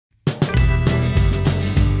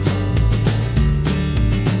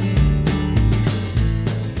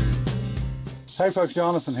Hey folks,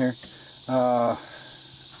 Jonathan here.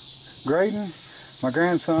 Graydon, my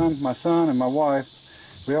grandson, my son, and my wife,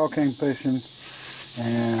 we all came fishing,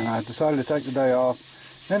 and I decided to take the day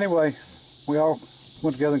off. Anyway, we all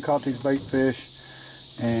went together and caught these bait fish,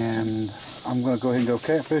 and I'm going to go ahead and go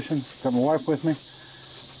catfishing. Got my wife with me.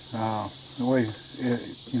 The way,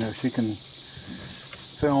 you know, she can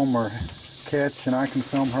film or catch, and I can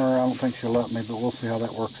film her. I don't think she'll let me, but we'll see how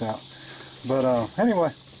that works out. But anyway,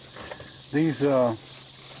 these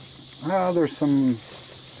there's some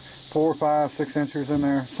 4, 5, 6 inchers in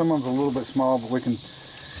there. Some of them's a little bit small, but we can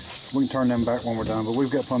turn them back when we're done. But we've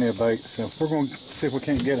got plenty of bait, so we're going to see if we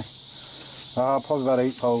can't get them. Probably about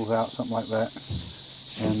 8 poles out, something like that.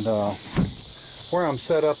 And where I'm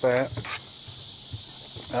set up at,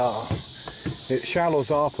 it shallows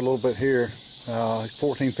off a little bit here,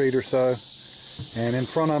 14 feet or so. And in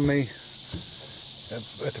front of me,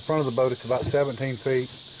 at the front of the boat, it's about 17 feet.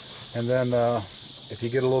 And then if you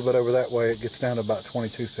get a little bit over that way, it gets down to about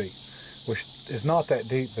 22 feet, which is not that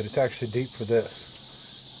deep, but it's actually deep for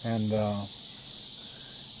this. And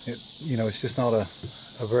it's just not a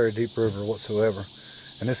very deep river whatsoever.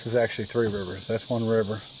 And this is actually 3 rivers. That's one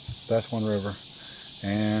river, that's one river,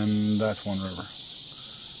 and that's one river.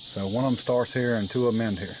 So one of them starts here and 2 of them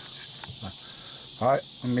end here. All right,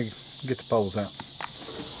 let me get the poles out.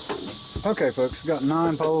 Okay folks, got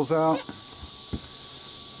 9 poles out.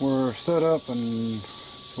 We're set up and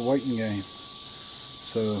it's a waiting game.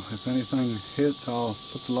 So if anything hits, I'll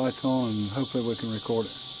put the lights on and hopefully we can record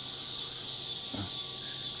it.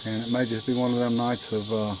 And it may just be one of them nights of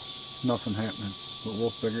nothing happening, but we'll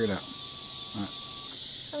figure it out. All right.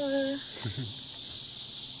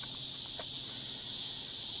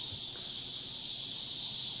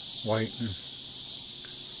 Hello. Waiting.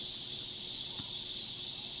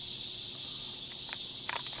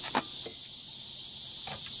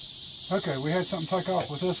 Okay, we had something take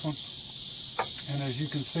off with this one, and as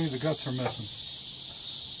you can see, the guts are missing.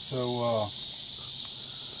 So,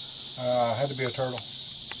 had to be a turtle.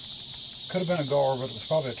 Could have been a gar, but it was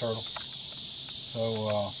probably a turtle. So,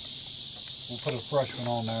 we'll put a fresh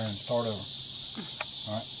one on there and start over.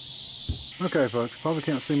 Alright. Okay, folks, probably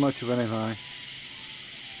can't see much of anything,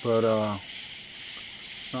 but,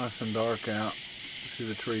 nice and dark out. See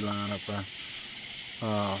the tree line up there.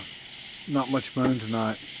 Not much moon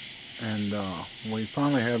tonight. And we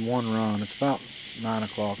finally had one run. It's about 9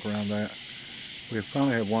 o'clock around that. We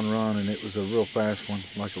finally had one run, and it was a real fast one,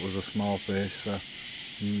 like it was a small fish, so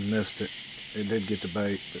missed it. It did get the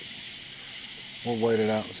bait, but we'll wait it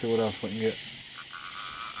out and see what else we can get.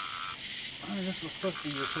 I mean, this was supposed to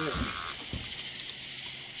be your fish.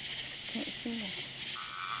 Can't see it.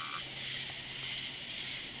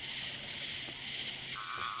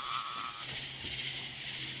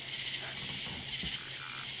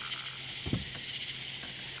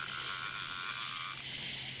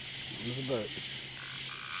 There's a boat.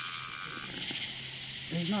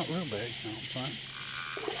 He's not real big, I don't think.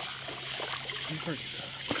 He's pretty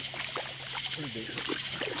decent.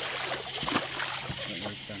 Can't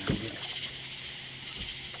reach down and get it.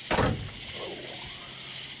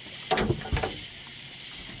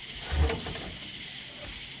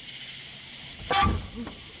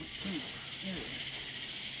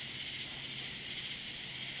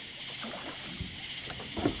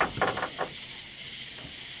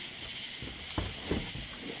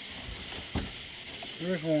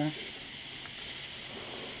 There's one. It's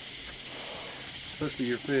supposed to be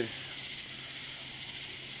your fish.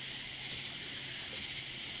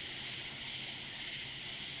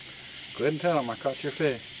 Go ahead and tell him I caught your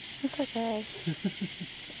fish. It's okay.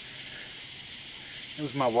 It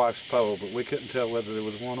was my wife's pole, but we couldn't tell whether there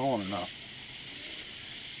was one on or not.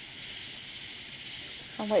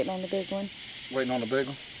 I'm waiting on the big one. Waiting on the big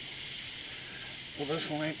one? Well, this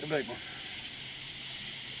one ain't the big one.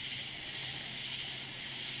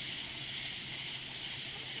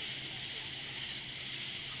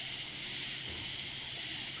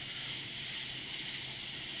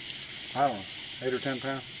 I don't know, 8 or 10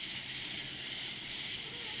 pounds.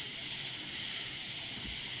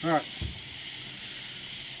 All right.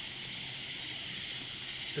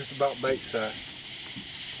 Just about bait size.